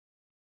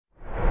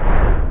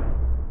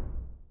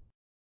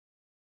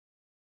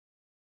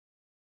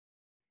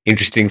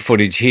Interesting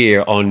footage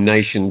here on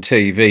Nation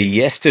TV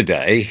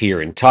yesterday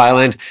here in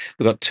Thailand.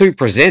 We've got two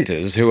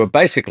presenters who are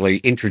basically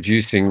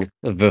introducing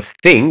the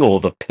thing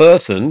or the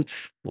person,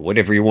 or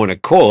whatever you want to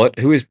call it,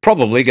 who is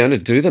probably going to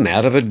do them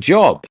out of a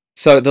job.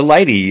 So the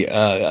lady,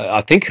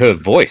 I think her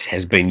voice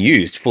has been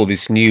used for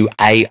this new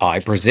AI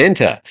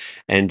presenter,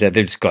 and they've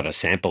just got a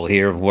sample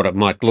here of what it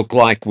might look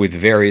like with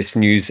various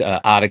news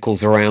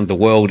articles around the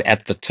world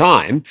at the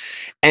time.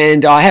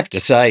 And I have to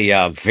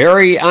say,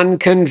 very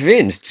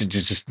unconvinced,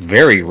 just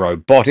very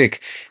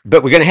robotic.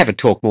 But we're going to have a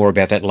talk more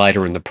about that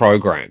later in the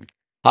program.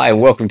 Hi,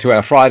 and welcome to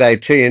our Friday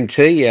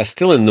TNT.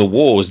 Still in the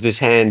wars, this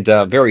hand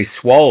very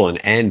swollen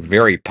and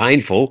very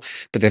painful,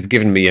 but they've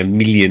given me a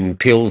million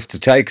pills to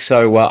take,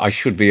 so I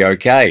should be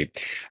okay.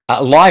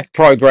 Live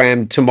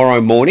program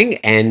tomorrow morning,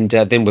 and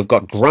then we've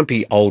got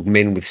Grumpy Old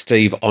Men with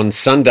Steve on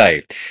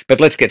Sunday.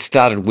 But let's get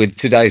started with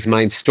today's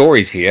main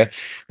stories here.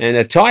 And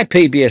a Thai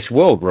PBS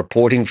World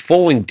reporting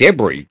falling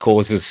debris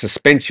causes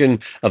suspension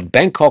of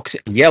Bangkok's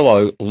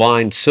Yellow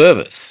Line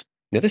service.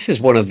 Now, this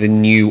is one of the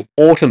new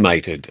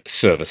automated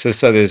services,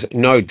 so there's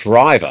no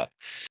driver.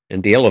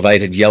 And the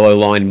elevated Yellow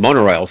Line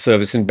monorail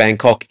service in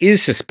Bangkok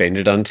is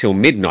suspended until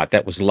midnight.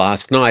 That was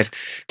last night,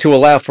 to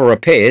allow for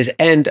repairs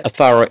and a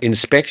thorough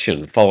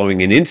inspection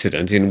following an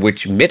incident in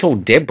which metal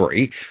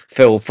debris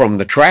fell from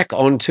the track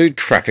onto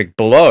traffic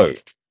below.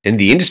 And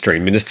the industry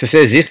minister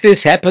says if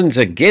this happens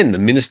again, the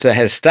minister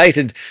has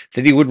stated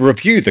that he would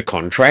review the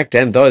contract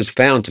and those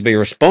found to be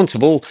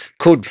responsible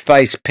could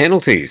face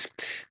penalties.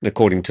 And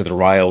according to the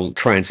Rail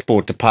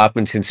Transport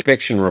Department's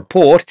inspection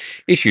report,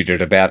 issued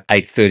at about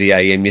 8:30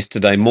 a.m.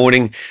 yesterday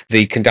morning,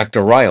 the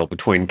conductor rail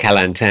between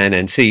Kelantan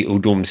and Si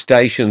Udum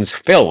stations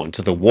fell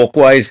onto the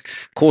walkways,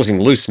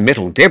 causing loose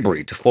metal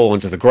debris to fall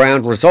onto the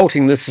ground,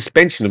 resulting in the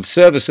suspension of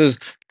services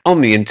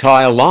on the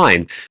entire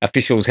line.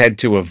 Officials had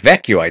to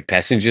evacuate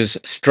passengers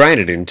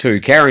stranded in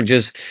two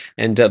carriages,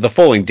 and the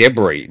falling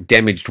debris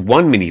damaged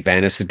one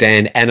minivan, a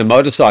sedan, and a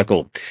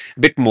motorcycle. A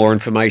bit more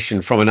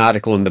information from an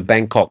article in the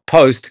Bangkok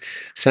Post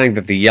saying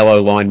that the Yellow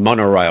Line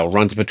monorail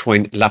runs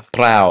between Lap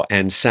Prau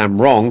and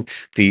Samrong.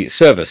 The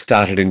service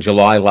started in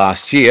July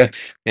last year,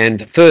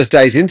 and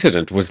Thursday's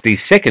incident was the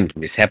second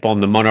mishap on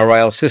the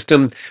monorail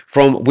system,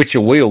 from which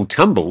a wheel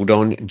tumbled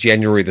on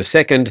January the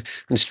 2nd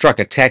and struck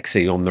a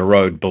taxi on the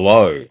road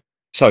below.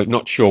 So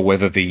not sure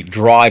whether the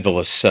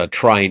driverless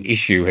train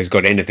issue has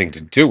got anything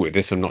to do with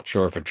this. I'm not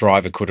sure if a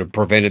driver could have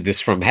prevented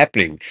this from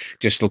happening.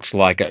 Just looks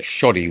like a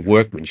shoddy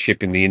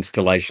workmanship in the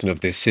installation of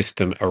this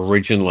system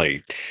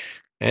originally.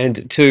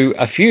 And to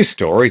a few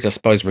stories, I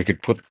suppose we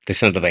could put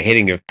this under the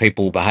heading of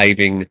people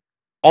behaving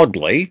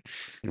oddly.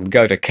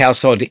 Go to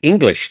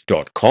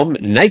cowsodenglish.com.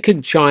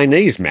 Naked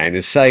Chinese man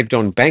is saved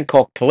on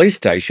Bangkok police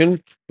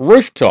station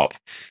rooftop.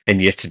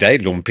 And yesterday,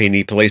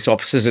 Lumpini police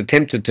officers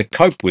attempted to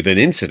cope with an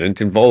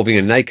incident involving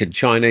a naked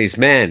Chinese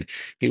man.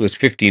 He was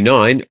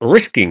 59,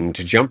 risking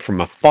to jump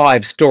from a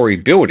 5-story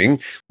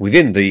building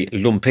within the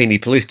Lumpini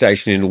police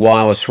station in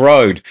Wireless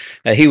Road.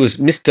 He was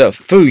Mr.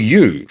 Fu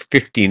Yu,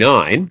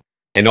 59.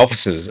 And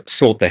officers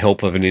sought the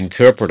help of an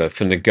interpreter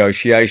for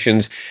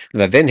negotiations.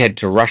 They then had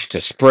to rush to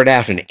spread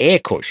out an air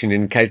cushion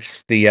in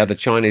case the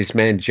Chinese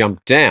man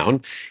jumped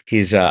down.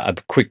 Here's a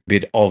quick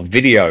bit of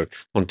video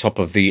on top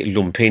of the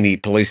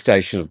Lumpini police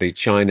station of the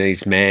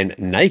Chinese man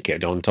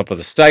naked on top of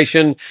the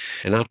station.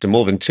 And after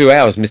more than 2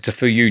 hours, Mr.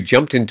 Fuyu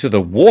jumped into the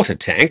water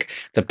tank.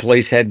 The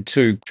police had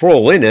to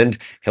crawl in and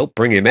help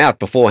bring him out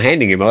before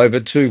handing him over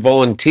to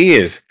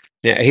volunteers.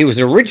 Now, he was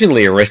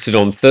originally arrested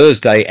on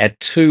Thursday at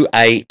 2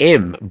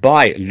 a.m.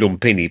 by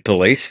Lumpini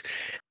police.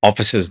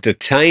 Officers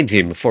detained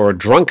him for a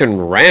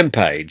drunken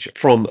rampage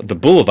from the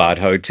Boulevard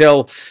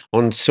Hotel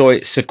on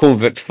Soi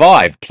Sukhumvit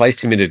 5,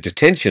 placed him in a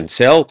detention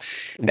cell.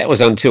 That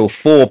was until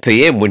 4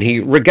 p.m. when he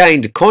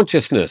regained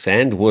consciousness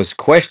and was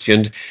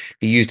questioned.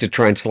 He used a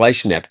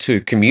translation app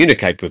to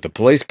communicate with the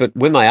police, but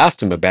when they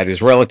asked him about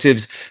his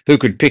relatives who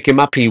could pick him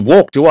up, he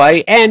walked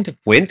away and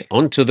went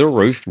onto the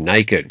roof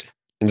naked.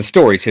 And the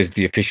story says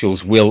the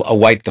officials will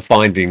await the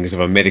findings of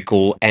a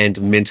medical and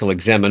mental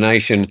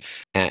examination,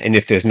 and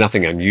if there's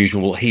nothing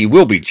unusual, he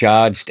will be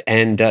charged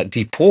and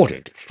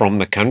deported from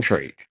the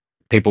country.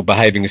 People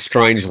behaving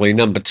strangely.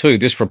 Number 2,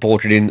 this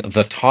reported in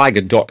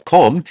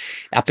thetiger.com.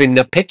 Up in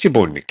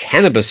Phetchabun,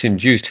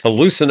 cannabis-induced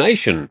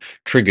hallucination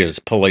triggers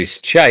police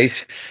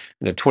chase.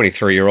 And a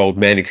 23-year-old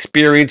man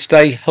experienced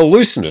a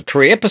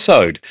hallucinatory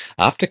episode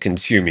after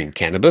consuming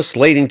cannabis,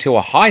 leading to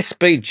a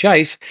high-speed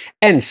chase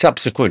and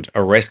subsequent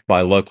arrest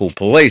by local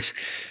police.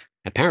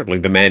 Apparently,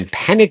 the man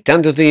panicked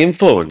under the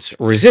influence,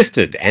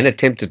 resisted and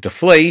attempted to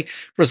flee,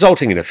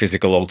 resulting in a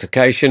physical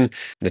altercation.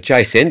 The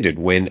chase ended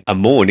when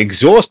Amorn,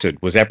 exhausted,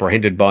 was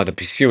apprehended by the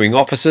pursuing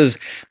officers,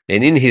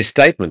 and in his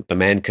statement, the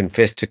man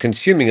confessed to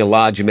consuming a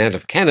large amount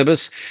of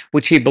cannabis,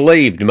 which he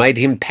believed made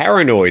him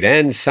paranoid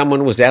and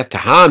someone was out to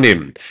harm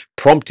him,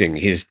 prompting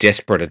his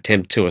desperate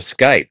attempt to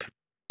escape.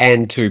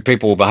 and to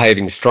people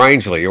behaving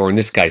strangely, or in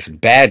this case,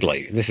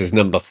 badly. This is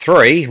number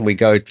 3. We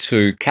go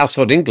to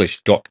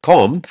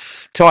calsodenglish.com.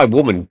 Thai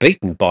woman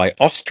beaten by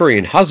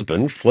Austrian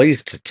husband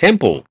flees to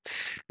temple.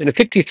 And a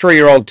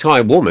 53-year-old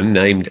Thai woman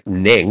named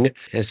Neng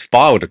has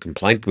filed a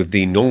complaint with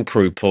the Nong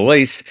Pru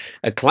police,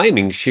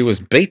 claiming she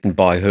was beaten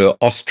by her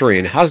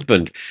Austrian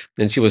husband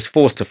and she was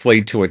forced to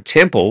flee to a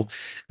temple.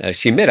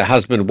 She met her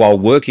husband while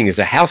working as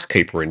a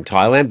housekeeper in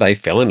Thailand. They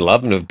fell in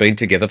love and have been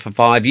together for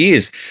 5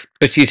 years.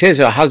 But she says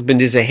her husband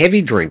is a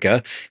heavy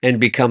drinker and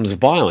becomes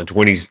violent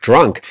when he's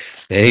drunk.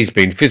 He's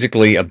been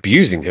physically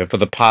abusing her for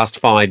the past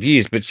 5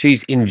 years, but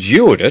she's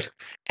endured it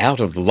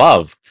out of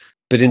love.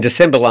 But in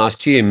December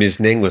last year, Ms.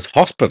 Neng was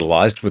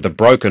hospitalised with a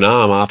broken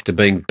arm after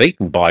being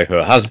beaten by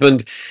her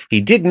husband.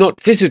 He did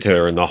not visit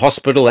her in the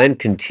hospital and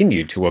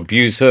continued to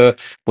abuse her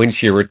when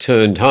she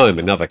returned home.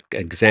 Another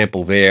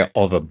example there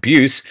of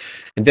abuse.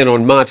 And then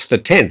on March the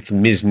 10th,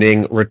 Ms.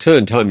 Neng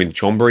returned home in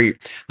Chonburi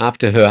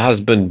after her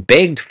husband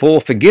begged for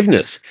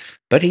forgiveness.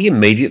 But he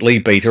immediately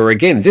beat her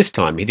again, this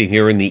time hitting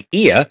her in the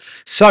ear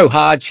so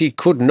hard she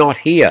could not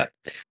hear.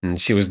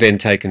 And she was then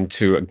taken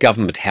to a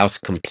Government House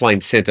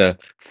Complaint Centre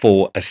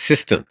for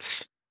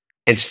assistance.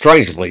 And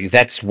strangely,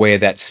 that's where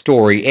that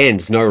story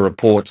ends. No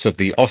reports of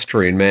the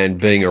Austrian man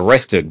being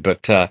arrested,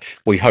 but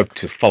we hope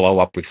to follow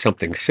up with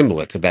something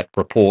similar to that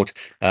report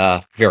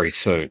very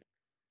soon.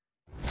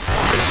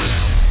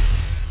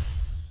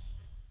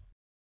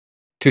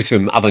 To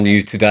some other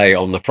news today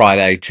on the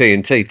Friday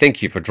TNT.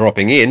 Thank you for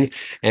dropping in.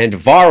 And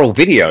viral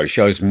video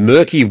shows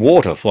murky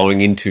water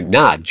flowing into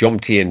Na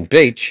Jomtien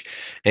Beach.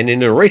 And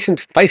in a recent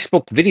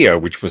Facebook video,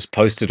 which was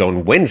posted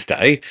on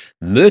Wednesday,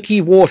 murky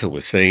water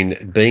was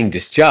seen being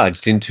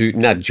discharged into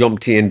Na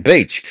Jomtien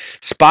Beach,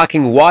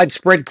 sparking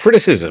widespread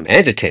criticism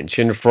and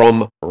attention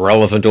from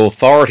relevant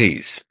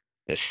authorities.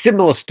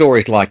 Similar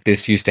stories like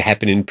this used to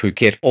happen in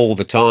Phuket all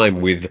the time,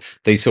 with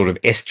these sort of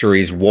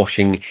estuaries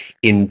washing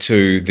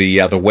into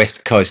the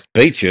west coast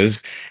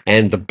beaches,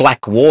 and the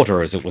black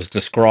water, as it was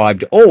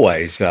described,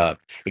 always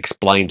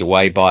explained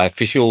away by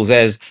officials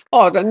as,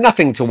 oh,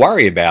 nothing to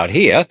worry about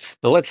here.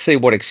 Now let's see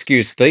what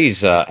excuse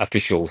these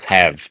officials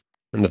have.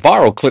 And the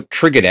viral clip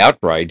triggered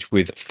outrage,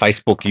 with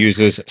Facebook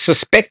users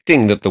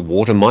suspecting that the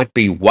water might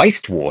be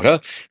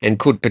wastewater and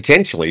could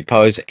potentially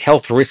pose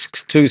health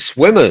risks to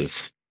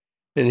swimmers.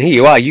 And here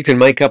you are, you can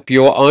make up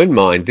your own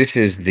mind. This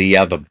is the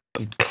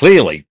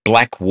clearly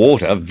black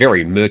water,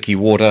 very murky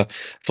water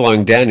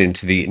flowing down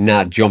into the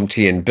Na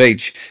Jomtien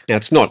Beach. Now,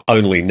 it's not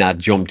only Na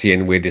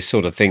Jomtien where this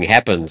sort of thing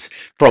happens.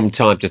 From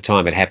time to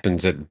time, it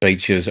happens at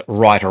beaches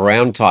right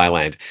around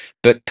Thailand.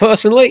 But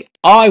personally,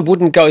 I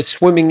wouldn't go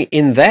swimming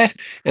in that,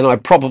 and I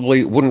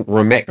probably wouldn't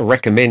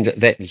recommend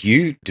that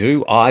you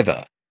do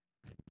either.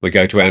 We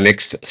go to our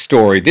next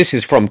story. This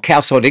is from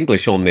Calsod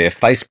English on their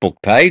Facebook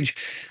page.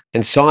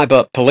 And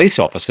cyber police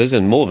officers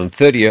and more than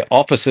 30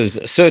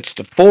 officers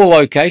searched 4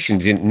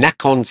 locations in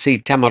Nakhon Si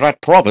Thammarat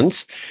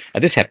province.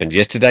 This happened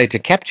yesterday to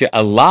capture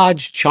a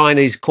large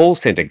Chinese call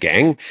centre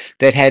gang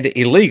that had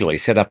illegally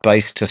set up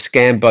base to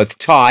scam both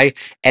Thai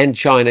and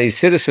Chinese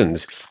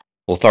citizens.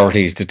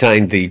 Authorities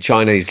detained the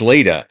Chinese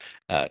leader.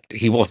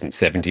 He wasn't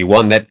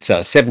 71, that's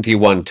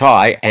 71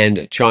 Thai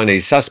and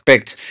Chinese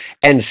suspects,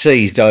 and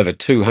seized over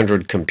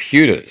 200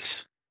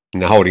 computers.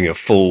 And they're holding a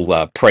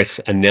full press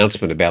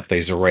announcement about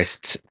these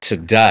arrests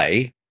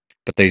today.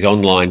 But these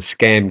online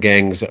scam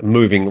gangs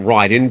moving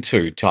right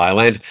into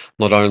Thailand,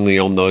 not only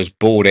on those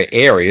border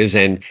areas,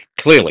 and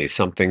clearly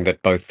something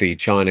that both the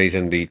Chinese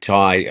and the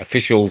Thai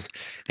officials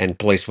and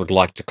police would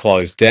like to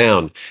close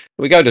down.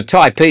 We go to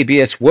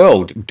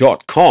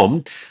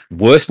thaipbsworld.com.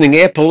 Worsening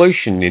air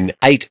pollution in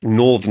 8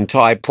 northern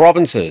Thai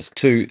provinces,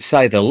 to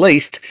say the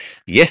least.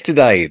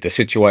 Yesterday, the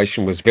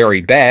situation was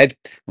very bad,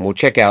 and we'll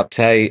check out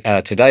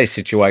today's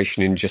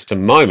situation in just a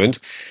moment.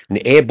 An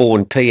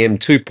airborne PM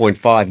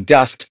 2.5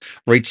 dust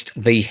reached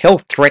the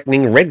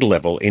health-threatening red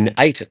level in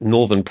 8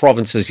 northern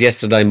provinces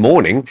yesterday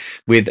morning,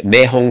 with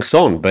Mae Hong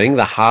Son being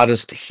the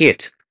hardest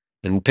hit.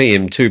 And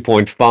PM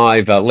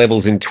 2.5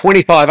 levels in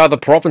 25 other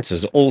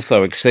provinces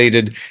also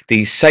exceeded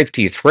the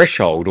safety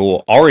threshold,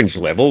 or orange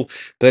level.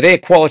 But air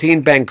quality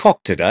in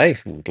Bangkok today,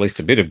 at least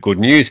a bit of good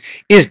news,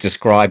 is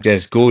described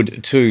as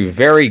good to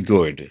very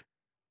good.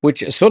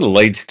 Which sort of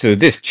leads to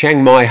this: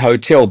 Chiang Mai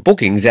hotel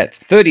bookings at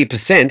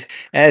 30%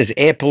 as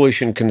air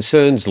pollution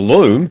concerns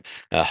loom,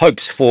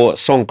 hopes for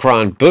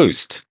Songkran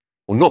boost.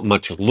 Well, not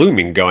much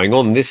looming going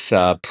on. This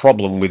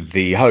problem with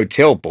the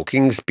hotel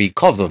bookings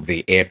because of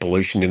the air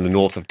pollution in the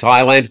north of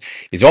Thailand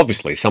is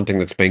obviously something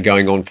that's been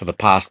going on for the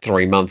past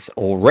 3 months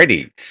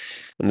already.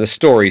 And the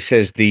story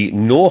says the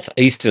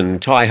Northeastern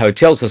Thai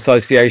Hotels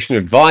Association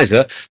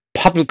advisor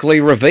publicly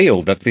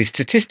revealed that the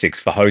statistics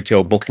for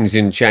hotel bookings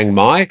in Chiang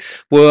Mai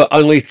were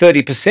only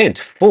 30%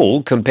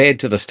 full compared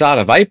to the start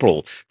of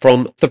April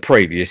from the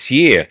previous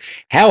year.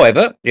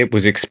 However, it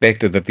was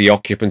expected that the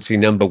occupancy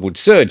number would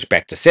surge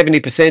back to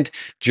 70%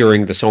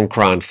 during the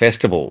Songkran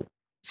festival.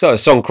 So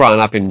Songkran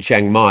up in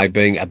Chiang Mai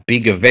being a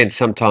big event,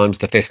 sometimes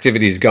the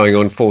festivities going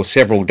on for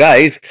several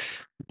days.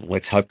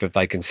 Let's hope that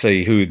they can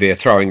see who they're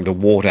throwing the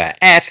water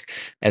at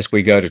as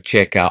we go to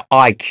check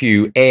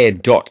iqair.com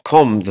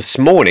this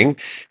morning.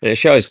 And it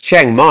shows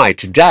Chiang Mai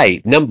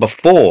today, number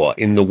 4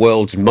 in the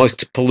world's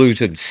most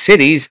polluted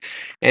cities.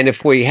 And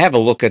if we have a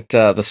look at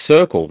the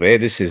circle there,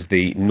 this is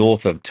the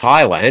north of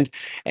Thailand.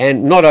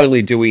 And not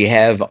only do we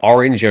have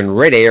orange and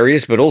red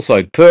areas, but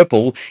also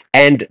purple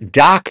and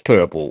dark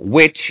purple,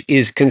 which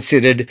is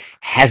considered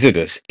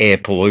hazardous air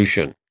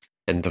pollution.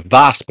 And the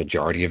vast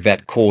majority of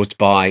that caused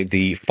by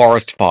the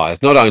forest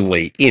fires, not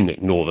only in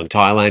northern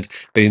Thailand,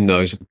 but in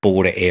those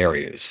border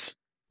areas.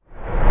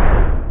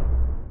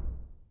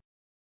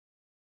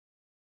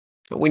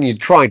 When you're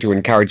trying to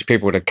encourage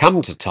people to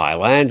come to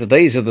Thailand,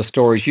 these are the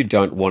stories you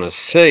don't want to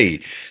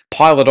see.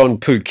 Pilot on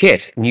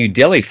Phuket, New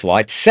Delhi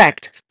flight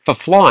sacked for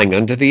flying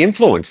under the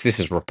influence. This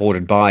is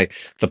reported by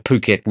the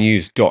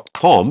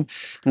PhuketNews.com.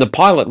 And the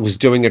pilot was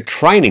doing a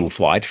training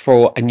flight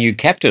for a new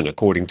captain,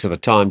 according to the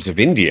Times of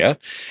India.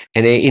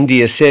 And Air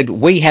India said,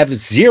 "We have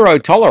zero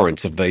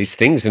tolerance of these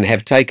things and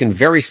have taken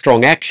very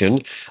strong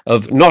action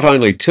of not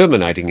only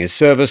terminating his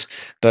service,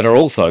 but are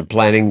also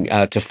planning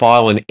to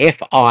file an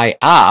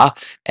FIR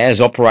as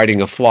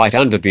operating a flight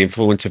under the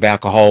influence of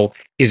alcohol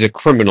is a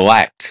criminal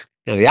act."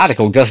 Now, the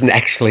article doesn't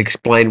actually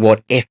explain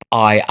what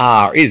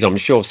FIR is. I'm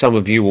sure some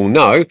of you will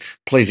know.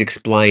 Please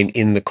explain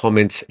in the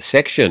comments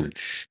section.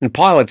 And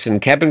pilots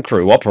and cabin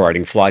crew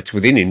operating flights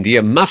within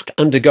India must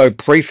undergo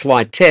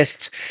pre-flight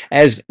tests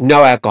as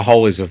no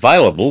alcohol is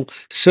available,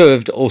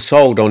 served or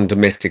sold on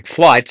domestic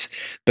flights,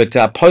 but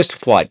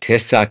post-flight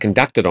tests are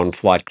conducted on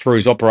flight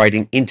crews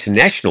operating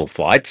international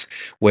flights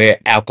where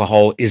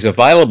alcohol is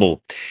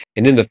available.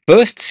 And in the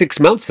first 6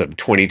 months of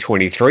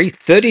 2023,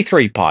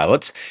 33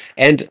 pilots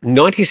and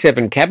 97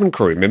 cabin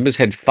crew members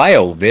had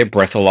failed their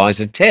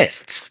breathalyzer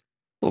tests.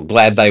 Well,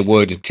 glad they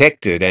were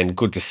detected, and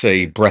good to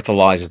see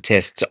breathalyzer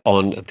tests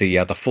on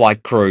the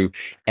flight crew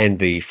and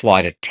the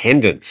flight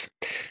attendants.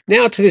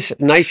 Now to this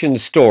Nation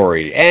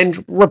story,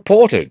 and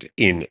reported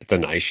in the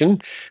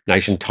Nation,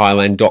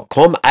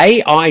 nationthailand.com,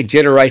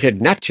 AI-generated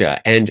Natcha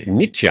and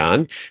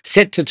Nitchan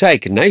set to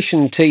take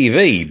Nation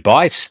TV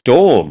by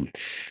storm.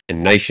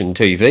 And Nation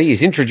TV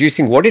is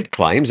introducing what it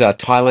claims are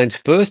Thailand's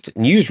first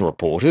news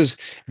reporters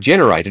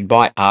generated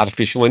by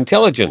artificial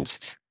intelligence.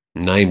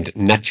 Named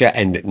Natcha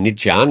and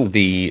Nitchan,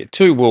 the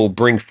two will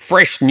bring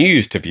fresh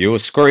news to viewer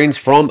screens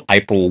from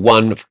April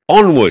 1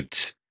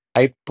 onwards.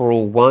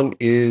 April 1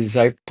 is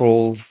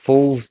April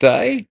Fool's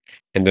Day.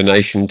 And the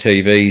Nation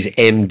TV's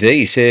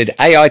MD said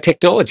AI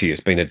technology has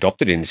been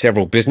adopted in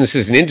several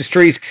businesses and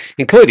industries,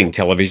 including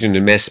television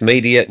and mass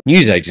media.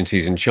 News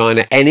agencies in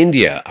China and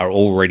India are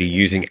already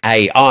using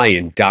AI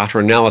in data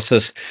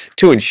analysis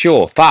to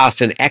ensure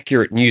fast and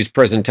accurate news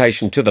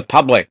presentation to the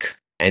public.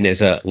 And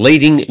as a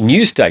leading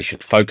news station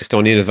focused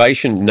on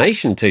innovation,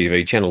 Nation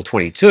TV Channel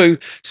 22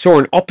 saw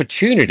an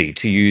opportunity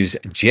to use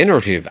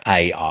generative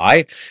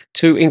AI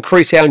to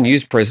increase our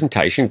news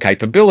presentation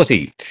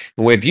capability.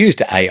 And we've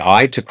used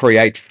AI to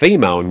create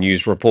female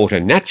news reporter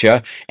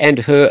Natcha and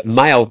her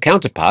male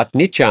counterpart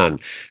Nitchan,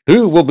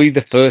 who will be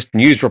the first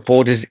news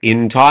reporters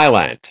in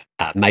Thailand.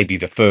 Maybe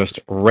the first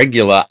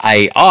regular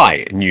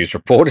AI news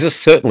reporters,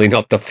 certainly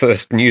not the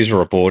first news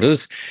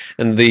reporters.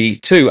 And the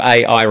two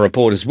AI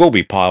reporters will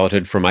be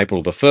piloted from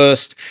April the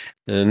 1st.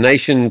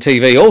 Nation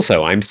TV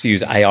also aims to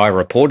use AI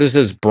reporters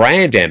as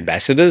brand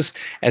ambassadors,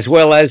 as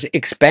well as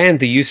expand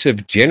the use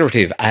of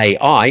generative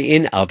AI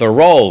in other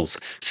roles,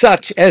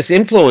 such as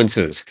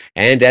influencers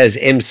and as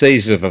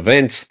MCs of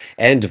events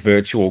and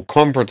virtual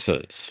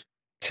conferences.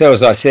 So,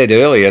 as I said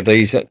earlier,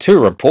 these two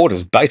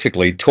reporters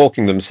basically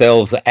talking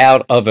themselves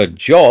out of a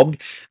job,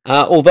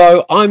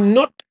 although I'm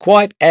not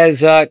quite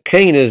as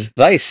keen as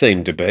they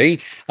seem to be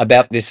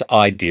about this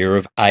idea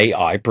of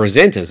AI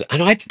presenters,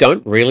 and I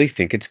don't really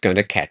think it's going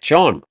to catch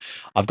on.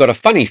 I've got a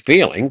funny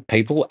feeling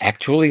people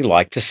actually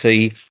like to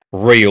see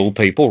real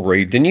people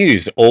read the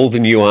news, all the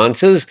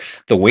nuances,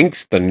 the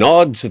winks, the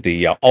nods,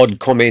 the odd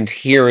comment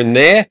here and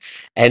there,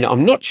 and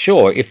I'm not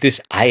sure if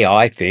this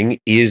AI thing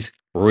is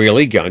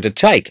really going to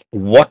take.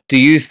 What do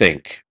you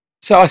think?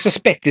 So I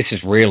suspect this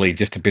is really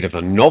just a bit of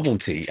a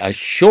novelty.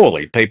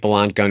 Surely people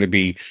aren't going to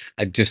be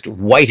just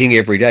waiting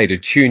every day to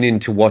tune in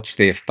to watch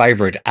their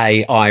favourite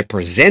AI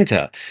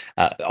presenter.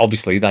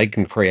 Obviously, they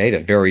can create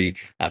a very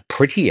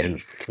pretty and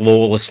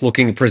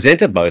flawless-looking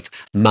presenter, both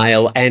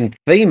male and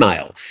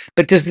female.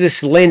 But does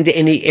this lend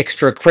any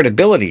extra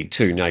credibility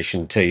to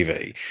Nation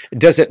TV?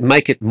 Does it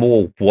make it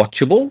more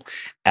watchable?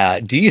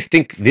 Do you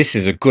think this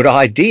is a good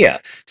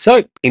idea?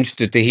 So,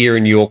 interested to hear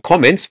in your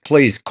comments.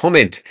 Please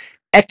comment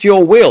at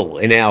your will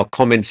in our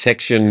comment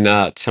section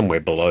somewhere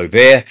below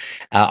there.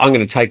 I'm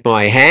going to take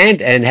my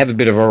hand and have a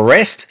bit of a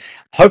rest.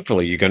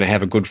 Hopefully you're going to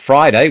have a good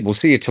Friday. We'll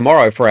see you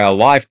tomorrow for our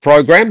live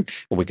program,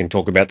 where we can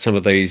talk about some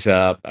of these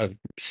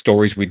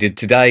stories we did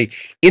today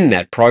in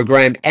that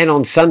program. And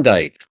on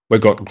Sunday, we've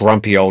got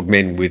Grumpy Old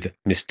Men with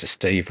Mr.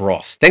 Steve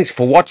Ross. Thanks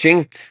for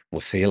watching. We'll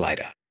see you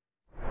later.